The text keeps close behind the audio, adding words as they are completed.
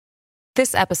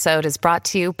This episode is brought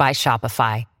to you by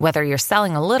Shopify. Whether you're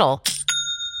selling a little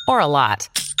or a lot,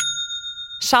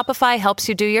 Shopify helps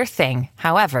you do your thing,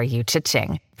 however you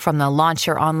cha-ching. From the launch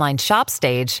your online shop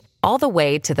stage, all the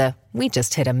way to the we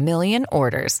just hit 1 million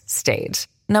orders stage.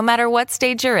 No matter what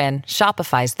stage you're in,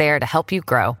 Shopify's there to help you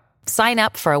grow. Sign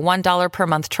up for a $1 per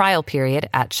month trial period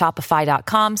at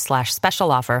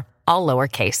shopify.com/special offer, all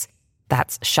lowercase.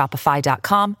 That's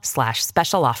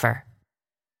shopify.com/special offer.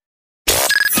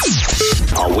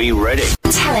 Are we ready?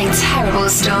 Telling terrible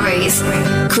stories,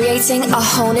 creating a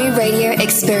whole new radio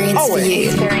experience for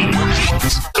you.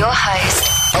 Your host.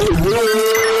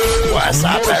 What's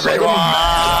up,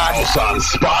 everyone? It's on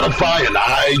Spotify and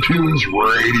iTunes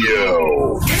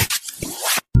Radio.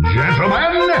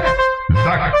 Gentlemen,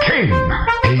 the King.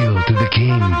 Hail to the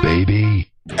King,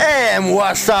 baby. And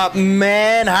what's up,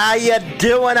 man? How you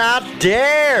doing out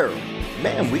there?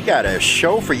 Man, we got a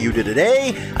show for you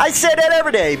today. I say that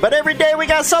every day, but every day we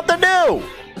got something new.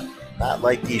 Not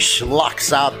like these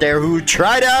schlucks out there who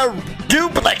try to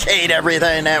duplicate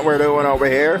everything that we're doing over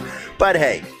here. But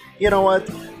hey, you know what?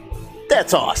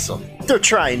 That's awesome. They're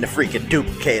trying to freaking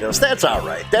duplicate us. That's all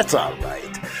right. That's all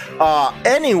right.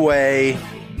 Anyway,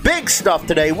 big stuff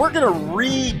today. We're going to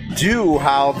redo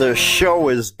how the show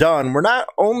is done. We're not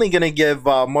only going to give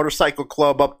Motorcycle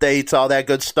Club updates, all that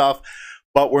good stuff,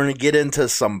 but we're going to get into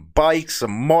some bikes,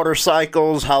 some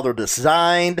motorcycles, how they're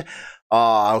designed,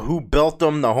 who built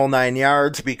them, the whole 9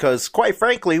 yards, because quite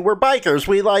frankly, we're bikers.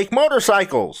 We like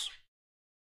motorcycles.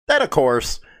 Then, of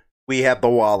course, we have the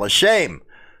Wall of Shame.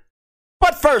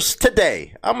 But first,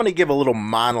 today, I'm going to give a little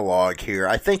monologue here.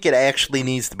 I think it actually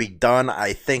needs to be done.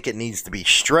 I think it needs to be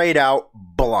straight out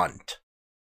blunt.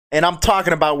 And I'm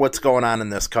talking about what's going on in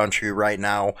this country right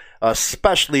now,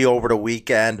 especially over the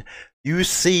weekend. You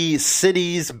see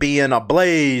cities being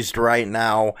ablazed right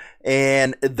now,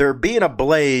 and they're being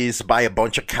ablazed by a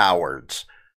bunch of cowards.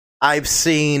 I've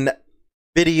seen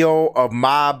video of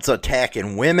mobs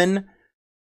attacking women,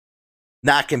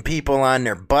 knocking people on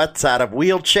their butts out of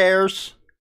wheelchairs.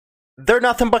 They're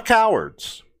nothing but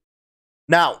cowards.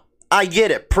 Now, I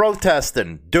get it.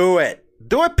 Protesting. Do it.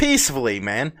 Do it peacefully,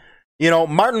 man. You know,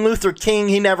 Martin Luther King,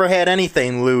 he never had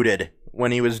anything looted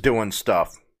when he was doing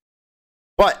stuff.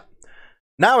 But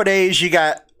nowadays, you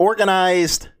got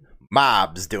organized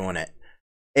mobs doing it.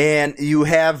 And you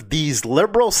have these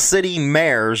liberal city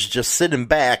mayors just sitting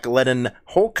back, letting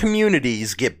whole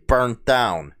communities get burnt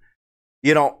down.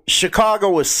 You know, Chicago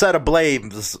was set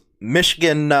ablaze.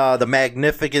 Michigan,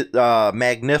 the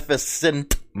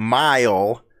Magnificent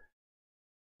Mile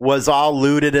was all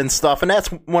looted and stuff. And that's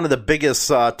one of the biggest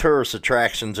tourist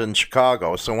attractions in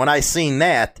Chicago. So when I seen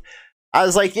that, I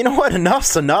was like, you know what?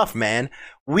 Enough's enough, man.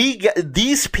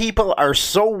 These people are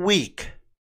so weak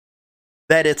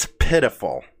that it's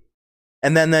pitiful.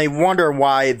 And then they wonder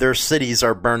why their cities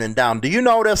are burning down. Do you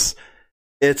notice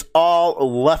it's all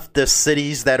leftist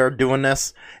cities that are doing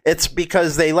this? It's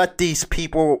because they let these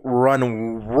people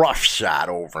run roughshod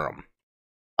over them.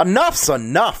 Enough's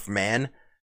enough, man.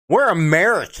 We're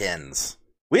Americans.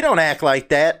 We don't act like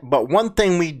that. But one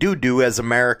thing we do as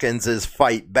Americans is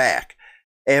fight back.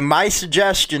 And my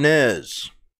suggestion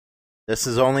is, this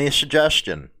is only a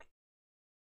suggestion,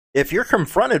 if you're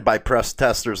confronted by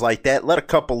protesters like that, let a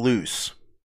couple loose.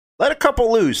 Let a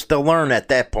couple loose to learn at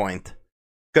that point.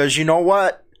 Because you know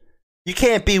what? You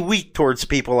can't be weak towards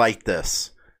people like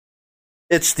this.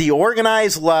 It's the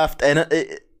organized left, and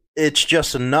it's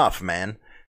just enough, man.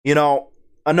 You know,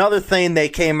 another thing they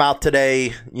came out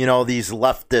today, you know, these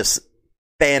leftists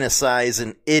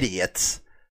fantasizing idiots.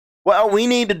 Well, we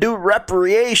need to do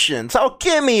reparations. Oh,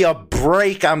 give me a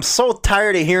break. I'm so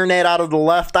tired of hearing that out of the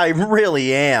left. I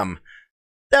really am.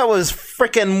 That was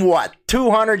freaking, what,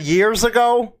 200 years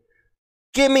ago?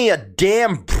 Give me a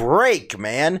damn break,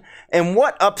 man. And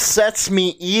what upsets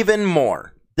me even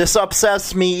more? This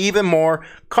upsets me even more.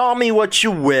 Call me what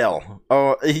you will.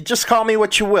 Just call me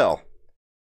what you will.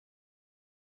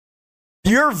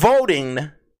 You're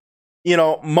voting. You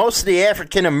know, most of the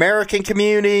African American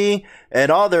community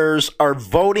and others are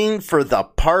voting for the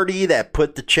party that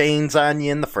put the chains on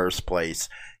you in the first place.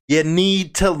 You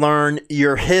need to learn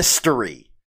your history.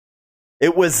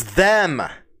 It was them.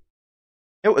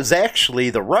 It was actually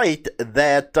the right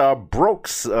that broke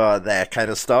that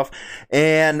kind of stuff.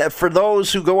 And for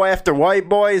those who go after white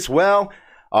boys, well,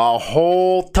 a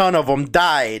whole ton of them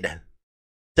died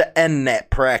to end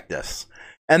that practice.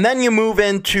 And then you move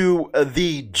into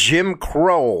the Jim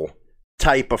Crow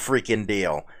type of freaking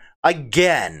deal.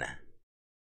 Again,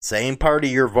 same party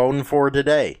you're voting for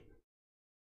today.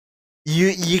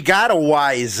 You gotta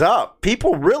wise up.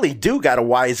 People really do gotta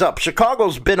wise up.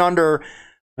 Chicago's been under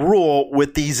rule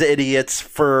with these idiots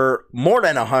for more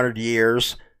than 100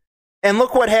 years. And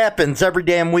look what happens every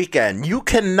damn weekend. You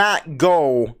cannot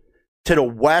go to the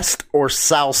west or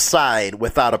south side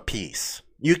without a piece.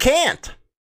 You can't.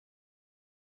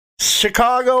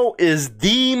 Chicago is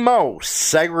the most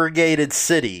segregated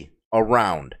city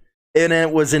around, and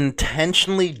it was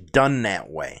intentionally done that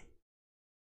way.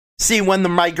 See, when the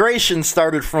migration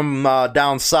started from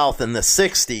down south in the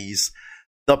 60s,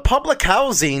 the public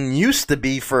housing used to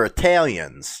be for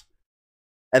Italians.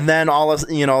 And then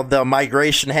the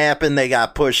migration happened, they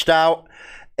got pushed out,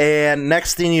 and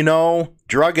next thing you know,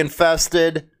 drug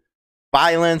infested,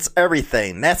 violence,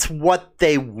 everything. That's what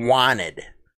they wanted.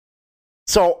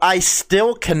 So I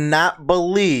still cannot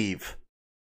believe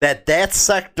that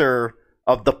sector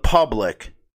of the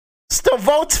public still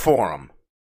votes for them.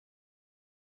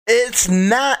 It's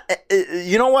not,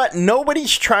 you know what?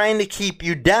 Nobody's trying to keep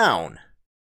you down.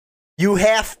 You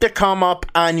have to come up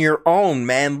on your own,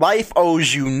 man. Life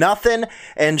owes you nothing,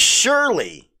 and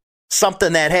surely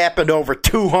something that happened over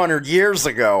 200 years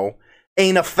ago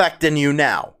ain't affecting you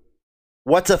now.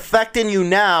 What's affecting you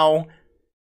now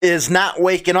is not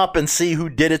waking up and see who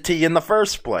did it to you in the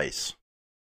first place.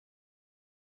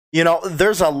 You know,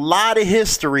 there's a lot of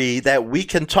history that we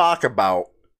can talk about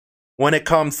when it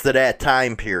comes to that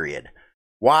time period.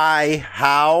 Why,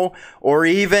 how, or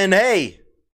even, hey,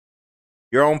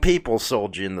 your own people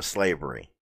sold you into slavery.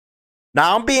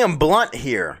 Now, I'm being blunt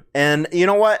here, and you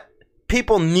know what?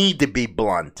 People need to be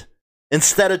blunt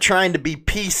instead of trying to be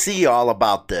PC all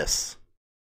about this.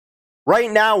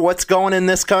 Right now, what's going in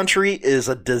this country is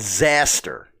a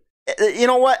disaster. You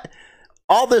know what?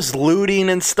 All this looting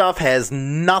and stuff has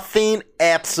nothing,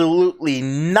 absolutely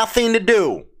nothing to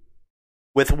do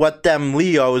with what them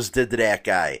Leos did to that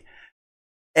guy.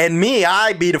 And me,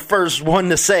 I'd be the first one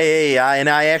to say, hey,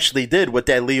 I actually did. What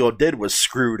that Leo did was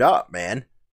screwed up, man.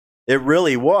 It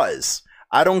really was.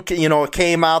 It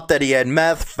came out that he had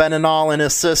meth, fentanyl in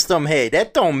his system. Hey,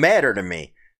 that don't matter to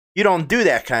me. You don't do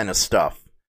that kind of stuff.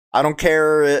 I don't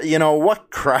care,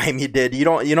 what crime you did. You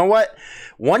know what?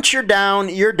 Once you're down,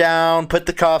 you're down. Put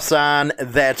the cuffs on.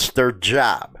 That's their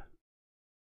job.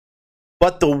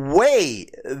 But the way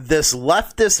this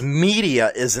leftist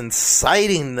media is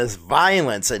inciting this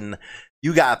violence, and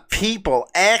you got people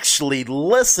actually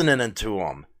listening to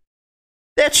them,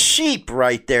 that's sheep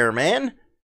right there, man.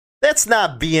 That's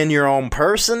not being your own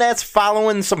person. That's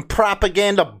following some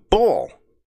propaganda bull.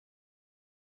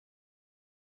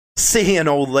 Seeing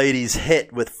old ladies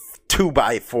hit with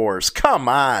 2x4s. Come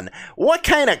on. What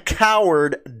kind of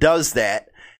coward does that?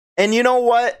 And you know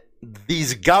what?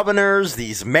 These governors,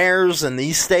 these mayors in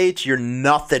these states, you're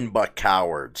nothing but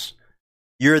cowards.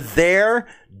 You're there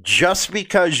just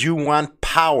because you want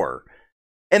power.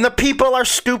 And the people are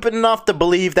stupid enough to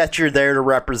believe that you're there to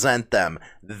represent them.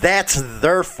 That's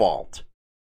their fault.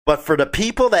 But for the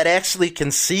people that actually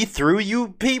can see through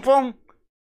you people,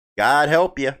 God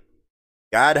help you.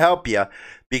 God help you.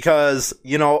 Because,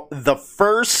 the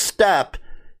first step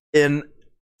in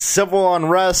civil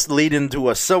unrest leading to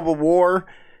a civil war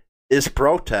is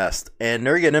protest. And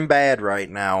they're getting bad right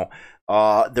now.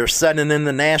 They're sending in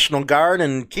the National Guard,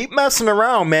 and keep messing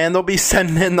around, man. They'll be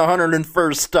sending in the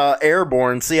 101st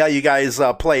Airborne. See how you guys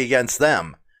play against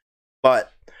them. But,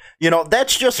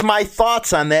 that's just my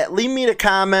thoughts on that. Leave me the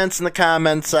comments in the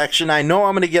comment section. I know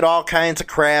I'm going to get all kinds of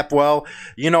crap. Well,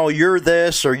 you're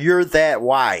this or you're that.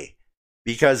 Why?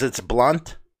 Because it's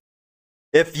blunt.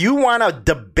 If you want to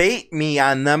debate me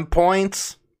on them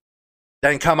points,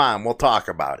 then come on, we'll talk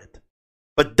about it.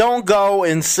 But don't go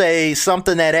and say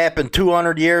something that happened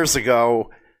 200 years ago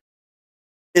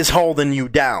is holding you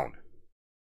down.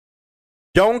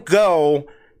 Don't go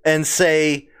and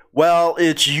say, well,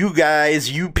 it's you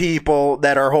guys, you people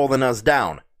that are holding us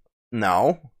down.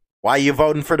 No. Why are you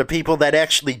voting for the people that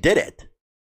actually did it?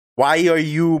 Why are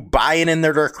you buying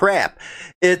into their crap?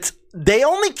 They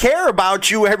only care about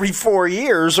you every 4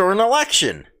 years or an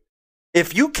election.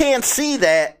 If you can't see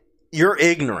that, you're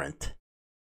ignorant.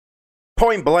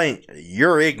 Point blank,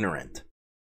 you're ignorant.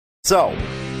 So,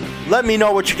 let me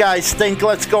know what you guys think.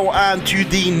 Let's go on to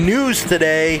the news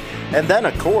today. And then,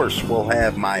 of course, we'll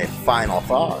have my final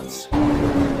thoughts.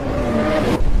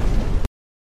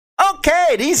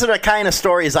 Okay, these are the kind of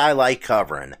stories I like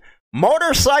covering.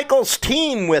 Motorcycles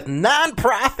team with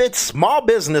nonprofit small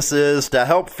businesses to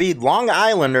help feed Long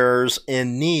Islanders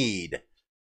in need.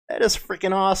 That is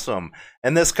freaking awesome.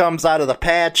 And this comes out of the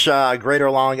patch,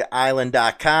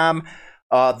 GreaterLongIsland.com.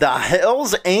 The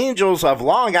Hells Angels of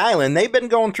Long Island, they've been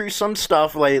going through some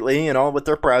stuff lately, with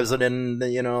their president,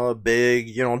 a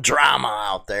big, drama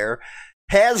out there,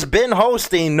 has been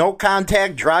hosting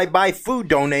no-contact drive-by food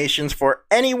donations for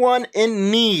anyone in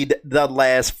need the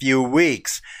last few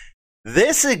weeks.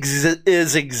 This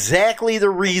is exactly the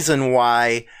reason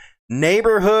why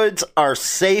neighborhoods are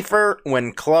safer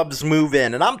when clubs move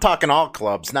in. And I'm talking all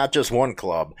clubs, not just one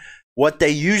club. What they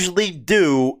usually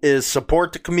do is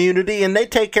support the community, and they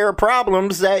take care of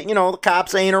problems that, the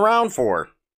cops ain't around for.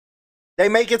 They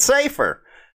make it safer.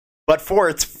 But for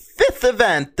its fifth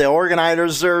event, the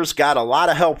organizers got a lot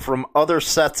of help from other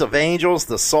sets of angels,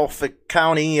 the Suffolk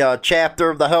County chapter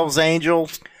of the Hells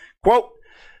Angels. Quote,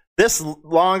 the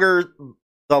longer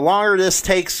this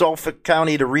takes Suffolk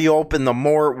County to reopen, the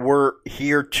more we're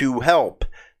here to help.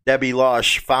 Debbie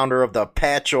Lush, founder of the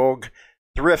Patchogue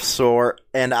Thrift Store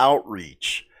and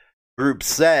Outreach Group,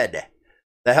 said,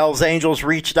 the Hells Angels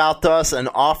reached out to us and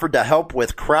offered to help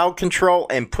with crowd control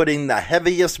and putting the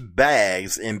heaviest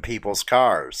bags in people's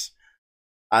cars.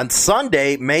 On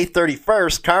Sunday, May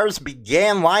 31st, cars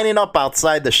began lining up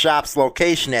outside the shop's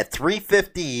location at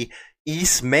 350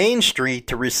 East Main Street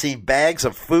to receive bags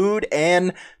of food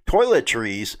and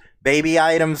toiletries, baby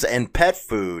items, and pet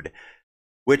food,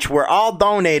 which were all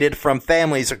donated from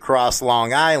families across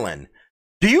Long Island.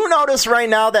 Do you notice right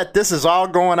now that this is all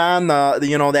going on,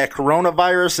 that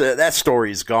coronavirus? That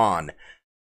story's gone.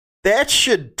 That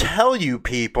should tell you,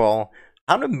 people,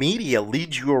 how the media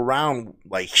leads you around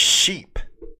like sheep.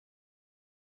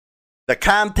 The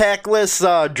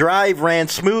contactless drive ran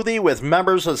smoothly with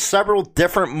members of several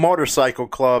different motorcycle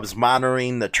clubs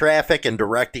monitoring the traffic and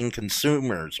directing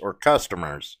consumers or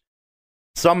customers.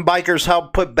 Some bikers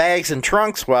helped put bags in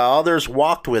trunks while others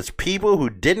walked with people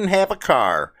who didn't have a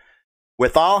car.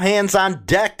 With all hands on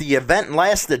deck, the event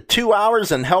lasted 2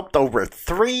 hours and helped over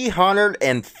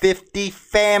 350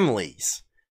 families.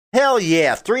 Hell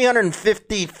yeah,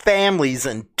 350 families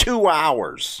in 2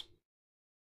 hours.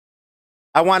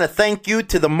 I want to thank you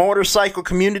to the motorcycle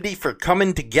community for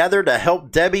coming together to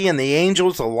help Debbie and the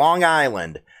Angels of Long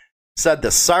Island, said the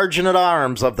Sergeant at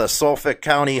Arms of the Suffolk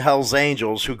County Hells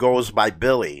Angels, who goes by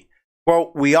Billy.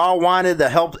 Quote, we all wanted to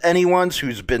help anyone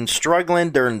who's been struggling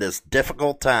during this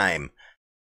difficult time.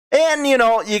 And,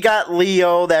 you got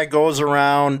Leo that goes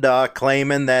around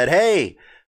claiming that, hey,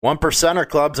 1%er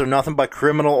clubs are nothing but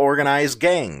criminal organized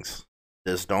gangs.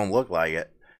 This don't look like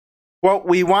it. Well,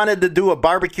 we wanted to do a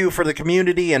barbecue for the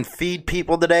community and feed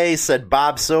people today, said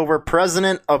Bob Silver,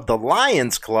 president of the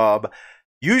Lions Club.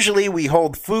 Usually we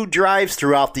hold food drives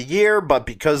throughout the year, but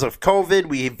because of COVID,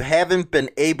 we haven't been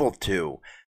able to.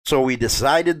 So we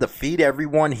decided to feed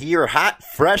everyone here hot,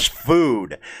 fresh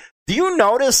food. Do you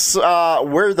notice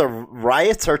where the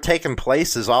riots are taking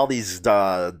place is all these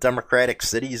Democratic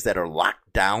cities that are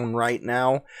locked down right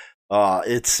now?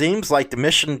 It seems like the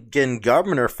Michigan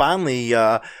governor finally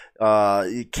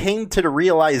came to the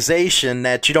realization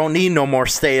that you don't need no more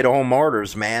stay-at-home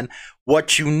orders, man.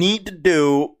 What you need to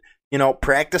do,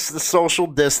 practice the social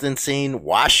distancing,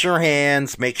 wash your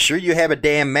hands, make sure you have a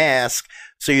damn mask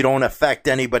so you don't affect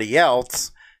anybody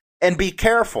else, and be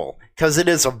careful, because it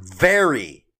is a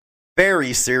very,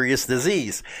 very serious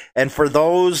disease. And for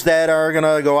those that are going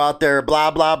to go out there,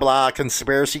 blah, blah, blah,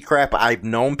 conspiracy crap, I've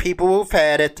known people who've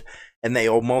had it, and they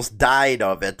almost died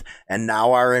of it, and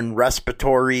now are in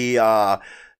respiratory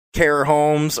care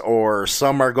homes, or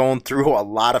some are going through a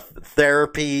lot of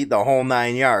therapy, the whole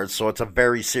 9 yards. So it's a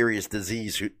very serious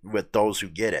disease with those who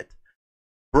get it.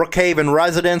 Brookhaven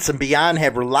residents and beyond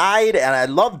have relied, and I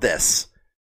love this,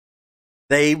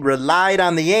 they relied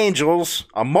on the Angels,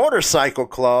 a motorcycle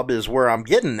club is where I'm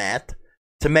getting at,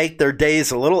 to make their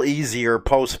days a little easier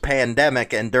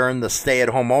post-pandemic and during the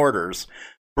stay-at-home orders.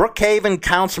 Brookhaven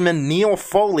Councilman Neil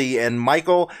Foley and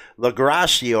Michael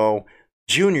LaGracio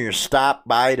Jr. stopped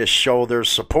by to show their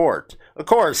support. Of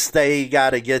course, they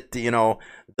got to get,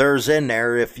 theirs in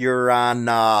there. If you're on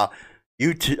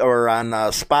YouTube or on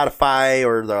Spotify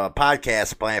or the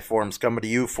podcast platforms coming to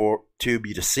YouTube,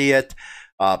 you to see it.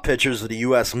 Pictures of the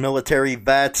U.S. military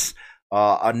vets,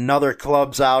 another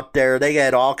clubs out there. They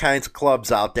got all kinds of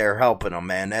clubs out there helping them,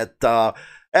 man.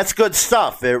 That's good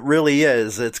stuff. It really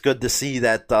is. It's good to see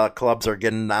that clubs are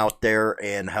getting out there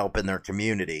and helping their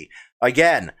community.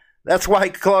 Again, that's why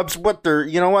clubs,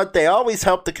 they always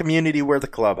help the community where the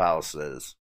clubhouse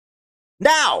is.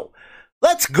 Now,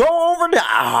 let's go over to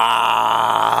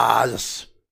Oz.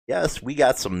 Yes, we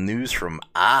got some news from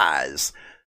Oz.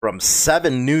 From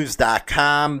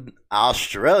 7news.com,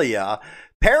 Australia,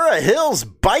 Para Hills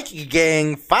bikie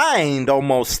gang fined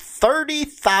almost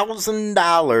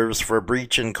 $30,000 for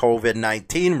breaching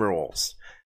COVID-19 rules.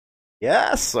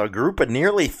 Yes, a group of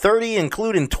nearly 30,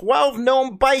 including 12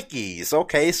 known bikies.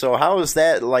 Okay, so how is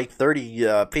that like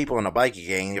 30 people in a bikie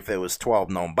gang if it was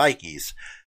 12 known bikies?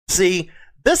 See,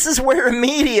 this is where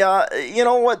media, you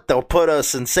know what, they'll put a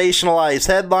sensationalized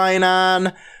headline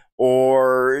on,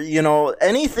 or, you know,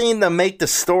 anything to make the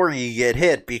story get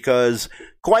hit, because,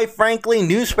 quite frankly,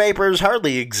 newspapers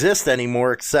hardly exist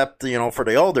anymore except, you know, for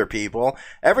the older people.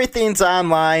 Everything's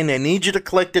online. They need you to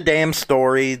click the damn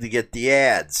story to get the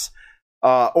ads.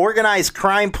 Organized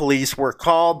crime police were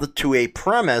called to a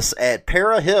premise at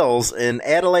Para Hills in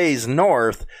Adelaide's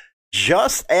North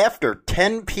just after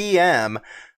 10 p.m.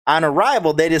 On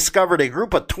arrival, they discovered a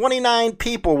group of 29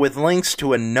 people with links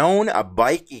to a known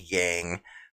bikie gang.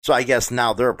 So I guess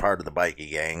now they're part of the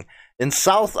bikie gang. In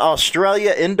South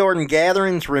Australia, indoor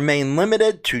gatherings remain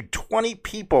limited to 20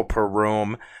 people per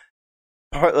room.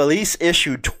 Police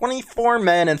issued 24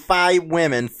 men and 5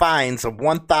 women fines of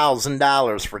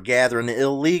 $1,000 for gathering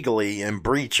illegally in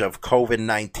breach of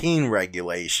COVID-19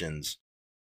 regulations.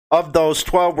 Of those,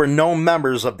 12 were known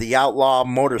members of the outlaw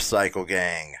motorcycle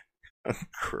gang.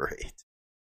 Great.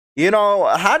 You know,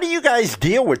 how do you guys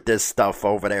deal with this stuff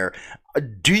over there?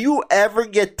 Do you ever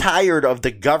get tired of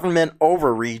the government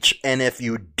overreach? And if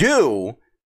you do,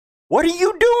 what are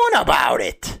you doing about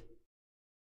it?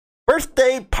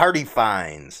 Birthday party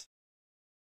fines.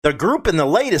 The group and the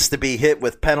latest to be hit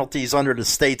with penalties under the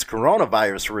state's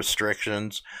coronavirus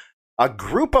restrictions, a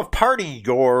group of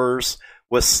partygoers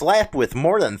was slapped with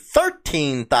more than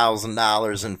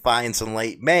 $13,000 in fines in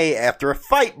late May after a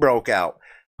fight broke out.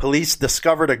 Police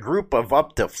discovered a group of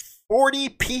up to 40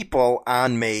 people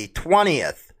on May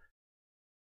 20th.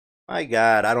 My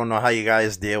God, I don't know how you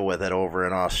guys deal with it over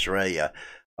in Australia.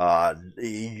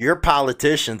 Your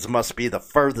politicians must be the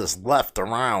furthest left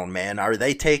around, man. Are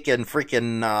they taking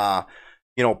freaking,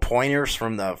 pointers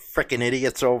from the freaking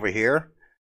idiots over here?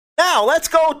 Now, let's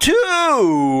go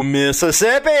to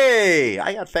Mississippi.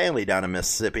 I got family down in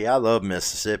Mississippi. I love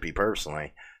Mississippi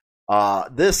personally.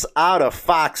 This out of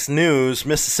Fox News.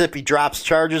 Mississippi drops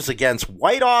charges against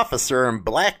white officer in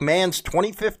black man's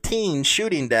 2015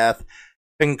 shooting death.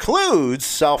 Concludes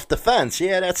self-defense.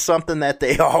 Yeah, that's something that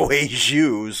they always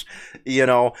use. You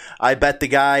know, I bet the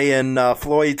guy in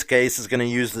Floyd's case is going to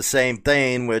use the same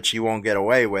thing, which he won't get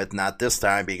away with. Not this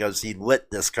time, because he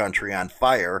lit this country on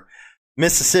fire.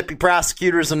 Mississippi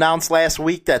prosecutors announced last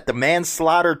week that the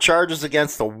manslaughter charges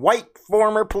against the white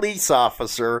former police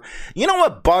officer. You know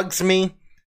what bugs me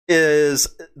is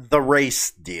the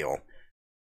race deal.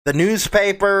 The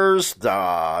newspapers,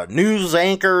 the news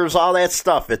anchors, all that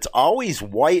stuff, it's always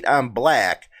white on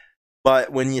black.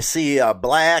 But when you see a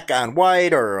black on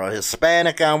white or a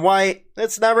Hispanic on white,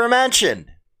 it's never mentioned.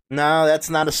 No, that's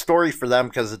not a story for them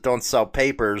because it don't sell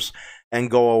papers and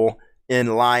go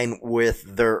in line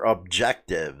with their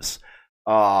objectives.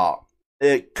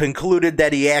 It concluded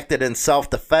that he acted in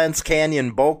self-defense.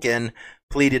 Kenyon Boken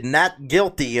pleaded not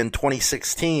guilty in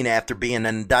 2016 after being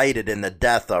indicted in the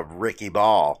death of Ricky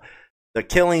Ball. The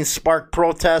killing sparked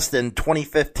protests in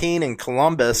 2015 in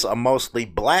Columbus, a mostly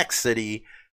black city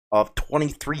of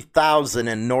 23,000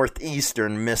 in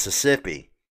northeastern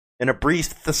Mississippi. In a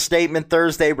brief statement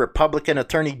Thursday, Republican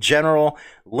Attorney General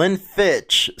Lynn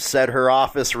Fitch said her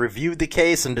office reviewed the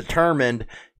case and determined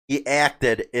he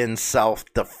acted in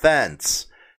self-defense.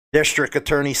 District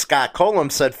Attorney Scott Colum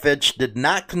said Fitch did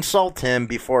not consult him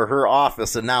before her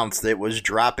office announced it was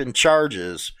dropping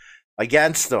charges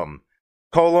against him.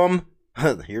 Colum,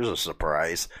 here's a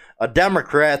surprise, a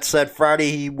Democrat, said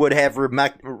Friday he would have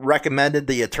recommended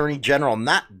the Attorney General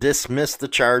not dismiss the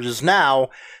charges now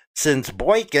since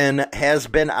Boykin has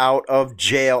been out of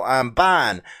jail on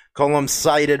bond. Colum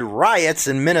cited riots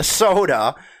in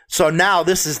Minnesota, so now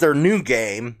this is their new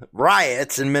game,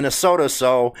 riots in Minnesota,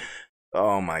 so...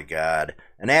 Oh my God.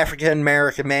 An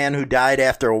African-American man who died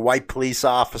after a white police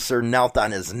officer knelt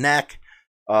on his neck.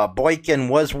 Boykin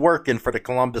was working for the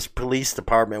Columbus Police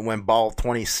Department when Ball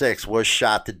 26 was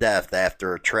shot to death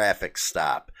after a traffic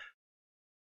stop.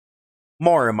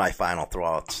 More in my final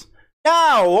thoughts.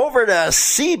 Now, over to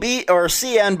CNBC.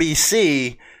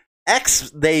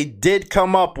 They did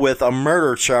come up with a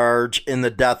murder charge in the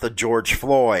death of George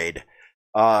Floyd.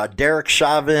 Derek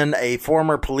Chauvin, a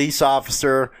former police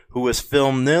officer who was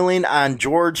filmed kneeling on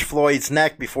George Floyd's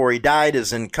neck before he died,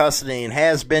 is in custody and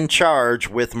has been charged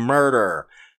with murder.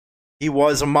 He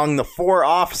was among the 4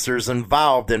 officers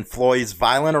involved in Floyd's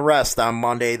violent arrest on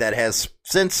Monday that has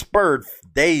since spurred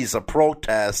days of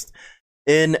protest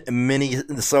in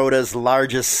Minnesota's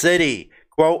largest city.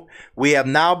 Quote, "We have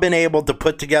now been able to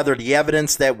put together the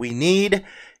evidence that we need.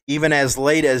 Even as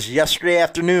late as yesterday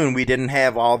afternoon, we didn't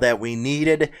have all that we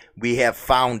needed. We have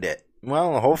found it,"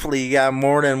 well, hopefully you got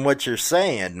more than what you're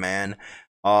saying, man.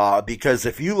 Because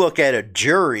if you look at a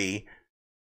jury,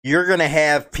 you're going to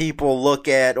have people look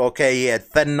at, okay, he had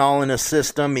fentanyl in his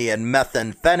system, he had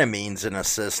methamphetamines in his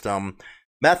system.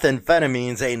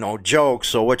 Methamphetamines ain't no joke,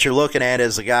 so what you're looking at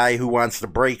is a guy who wants to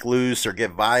break loose or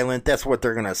get violent. That's what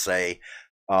they're going to say.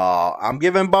 I'm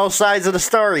giving both sides of the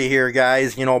story here,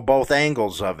 guys, both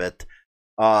angles of it.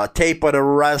 Tape of the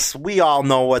arrest, we all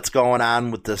know what's going on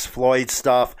with this Floyd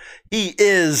stuff. He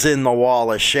is in the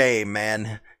wall of shame,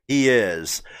 man. He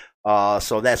is.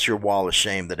 So that's your wall of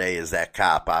shame today, is that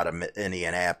cop out of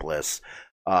Indianapolis.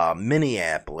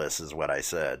 Minneapolis is what I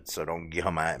said, so don't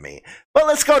come at me. But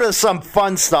let's go to some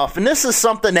fun stuff, and this is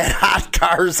something that Hot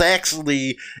Cars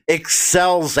actually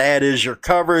excels at, is your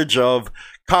coverage of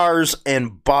cars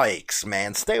and bikes,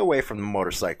 man. Stay away from the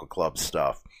motorcycle club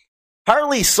stuff.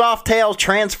 Harley Softail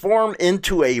transformed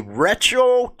into a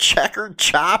retro checkered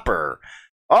chopper.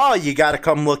 Oh, you got to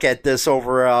come look at this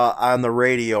over on the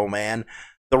radio, man.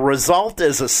 The result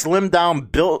is a slimmed down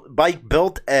bike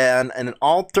built on an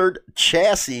altered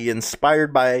chassis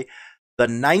inspired by the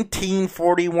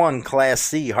 1941 Class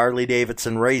C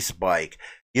Harley-Davidson race bike.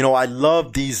 I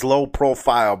love these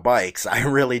low-profile bikes. I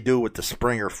really do, with the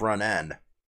Springer front end.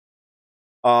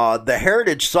 The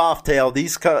Heritage Softail,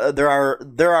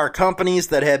 there are companies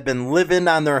that have been living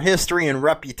on their history and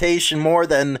reputation more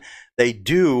than they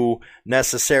do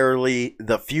necessarily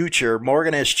the future.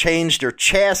 Morgan has changed their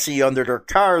chassis under their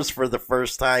cars for the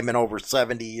first time in over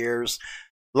 70 years.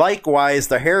 Likewise,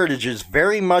 the Heritage is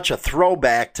very much a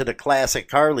throwback to the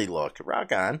classic Harley look.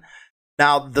 Rock on.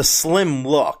 Now, the slim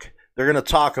look. They're going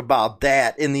to talk about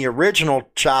that. In the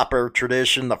original chopper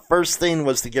tradition, the first thing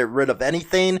was to get rid of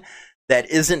anything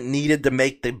that isn't needed to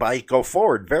make the bike go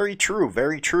forward. Very true,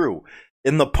 very true.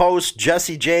 In the post,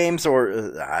 Jesse James,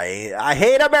 or I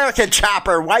hate American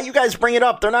Chopper. Why you guys bring it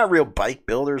up? They're not real bike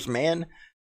builders, man.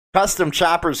 Custom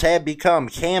choppers have become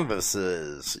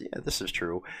canvases. Yeah, this is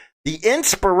true. The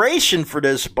inspiration for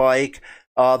this bike,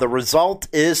 the result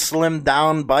is slimmed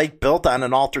down bike built on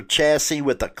an altered chassis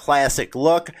with a classic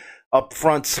look. Up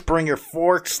front Springer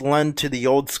forks lend to the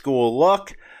old school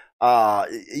look.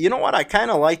 You know what? I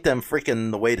kind of like them freaking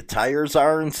the way the tires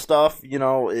are and stuff, with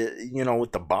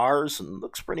the bars, and it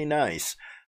looks pretty nice.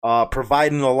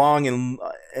 Providing a long and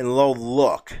low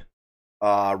look,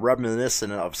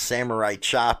 reminiscent of samurai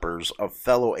choppers of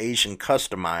fellow Asian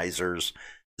customizers,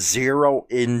 Zero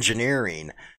Engineering.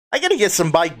 I got to get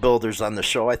some bike builders on the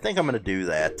show. I think I'm going to do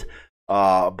that.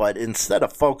 But instead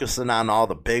of focusing on all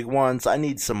the big ones, I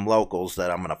need some locals that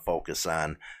I'm going to focus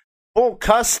on. Full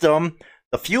custom.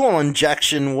 The fuel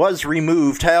injection was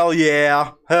removed, hell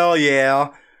yeah,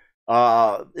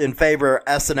 in favor of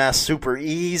S&S Super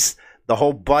Ease. The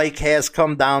whole bike has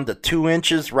come down to 2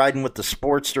 inches, riding with the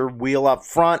Sportster wheel up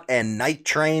front and Night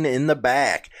Train in the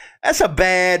back. That's a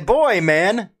bad boy,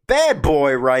 man. Bad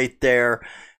boy right there.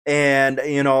 And,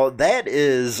 that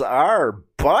is our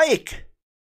bike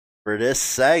for this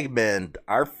segment,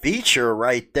 our feature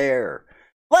right there.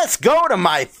 Let's go to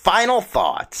my final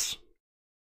thoughts.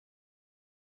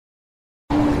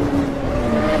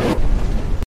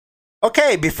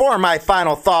 Okay, before my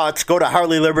final thoughts, go to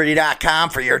HarleyLiberty.com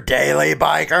for your daily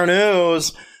biker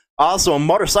news. Also,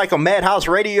 Motorcycle Madhouse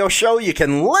radio show. You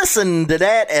can listen to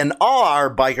that and all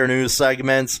our biker news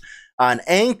segments on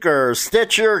Anchor,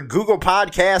 Stitcher, Google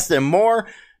Podcast, and more.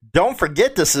 Don't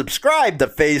forget to subscribe to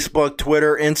Facebook,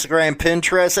 Twitter, Instagram,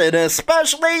 Pinterest, and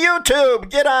especially YouTube.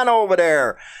 Get on over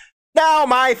there. Now,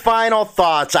 my final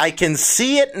thoughts. I can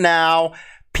see it now.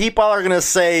 People are going to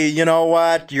say, you know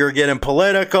what, you're getting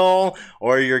political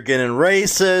or you're getting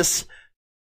racist.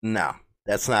 No,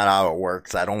 that's not how it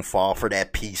works. I don't fall for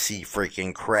that PC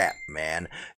freaking crap, man.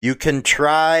 You can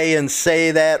try and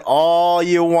say that all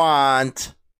you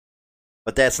want,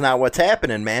 but that's not what's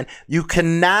happening, man. You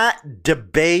cannot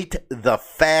debate the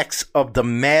facts of the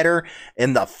matter,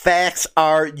 and the facts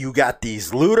are you got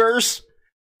these looters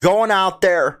going out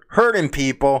there, hurting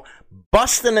people,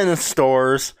 busting in the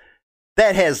stores.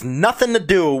 That has nothing to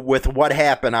do with what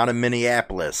happened out in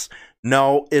Minneapolis.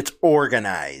 No, it's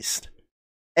organized.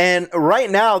 And right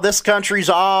now, this country's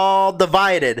all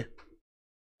divided.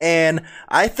 And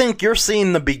I think you're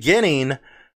seeing the beginning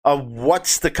of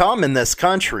what's to come in this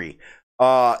country.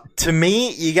 To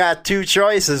me, you got two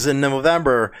choices in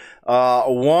November.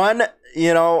 One,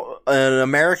 an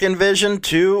American vision.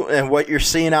 Two, and what you're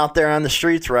seeing out there on the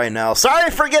streets right now. Sorry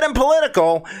for getting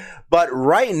political. But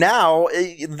right now,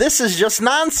 this is just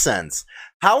nonsense.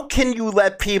 How can you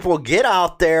let people get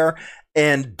out there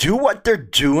and do what they're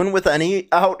doing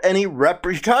without any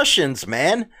repercussions,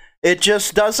 man? It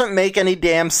just doesn't make any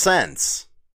damn sense.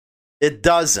 It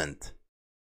doesn't.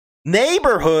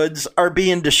 Neighborhoods are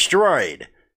being destroyed.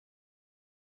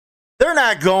 They're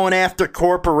not going after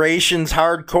corporations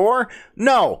hardcore.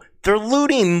 No, they're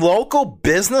looting local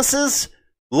businesses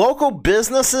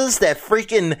that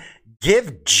freaking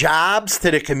give jobs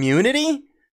to the community.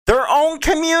 Their own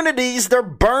communities, they're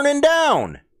burning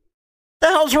down. The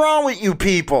hell's wrong with you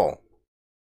people?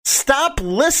 Stop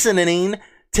listening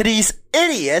to these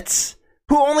idiots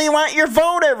who only want your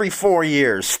vote every 4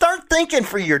 years. Start thinking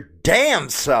for your damn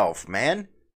self, man.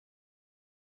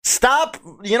 Stop,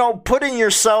 putting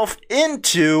yourself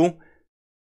into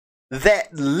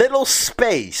that little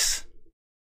space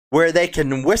where they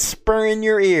can whisper in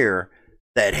your ear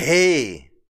that,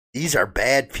 hey, these are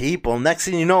bad people. Next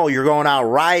thing you know, you're going out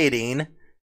rioting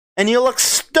and you look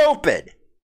stupid.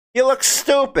 You look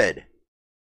stupid.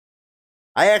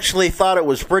 I actually thought it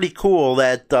was pretty cool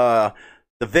that the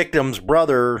victim's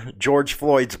brother, George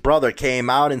Floyd's brother, came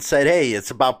out and said, hey,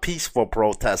 it's about peaceful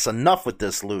protests. Enough with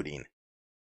this looting.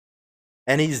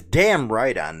 And he's damn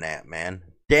right on that, man.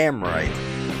 Damn right.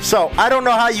 So, I don't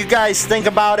know how you guys think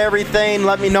about everything.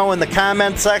 Let me know in the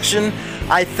comment section.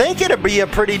 I think it'll be a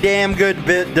pretty damn good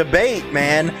debate,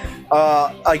 man.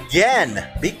 Again,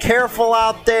 be careful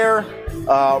out there.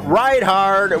 Ride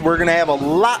hard. We're going to have a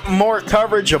lot more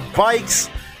coverage of bikes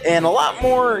and a lot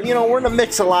more, we're going to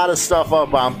mix a lot of stuff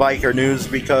up on Biker News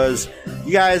because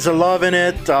you guys are loving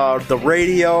it. The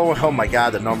radio, oh my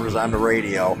God, the numbers on the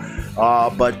radio.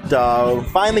 But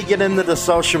finally get into the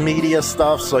social media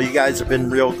stuff, so you guys have been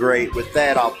real great with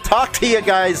that. I'll talk to you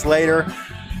guys later.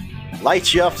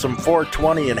 Light you up some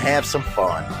 420 and have some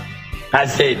fun. I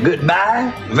said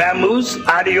goodbye, vamoose,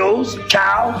 adios,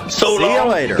 ciao, so See you long.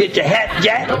 later. Get your hat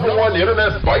jack. #1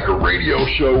 Internet Biker Radio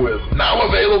Show is now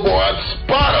available on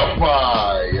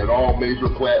Spotify and all major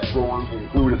platforms,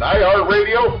 including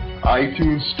iHeartRadio,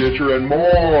 iTunes, Stitcher, and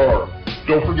more.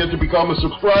 Don't forget to become a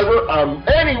subscriber on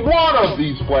any one of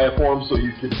these platforms so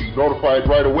you can be notified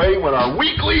right away when our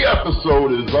weekly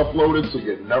episode is uploaded so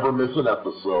you never miss an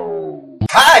episode.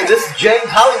 Hi, this is James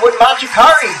Hollywood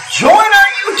Machikari. Join our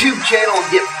YouTube channel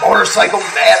and get Motorcycle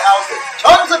Madhouse and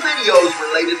tons of videos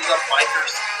related to the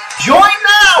bikers. Join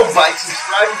now by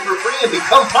subscribing for free and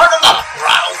become part of the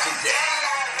crowd today.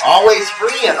 Always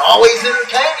free and always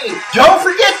entertaining. Don't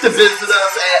forget to visit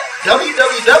us at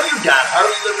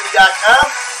www.harleyliberty.com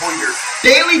for your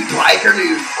daily biker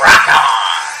news. Rock on!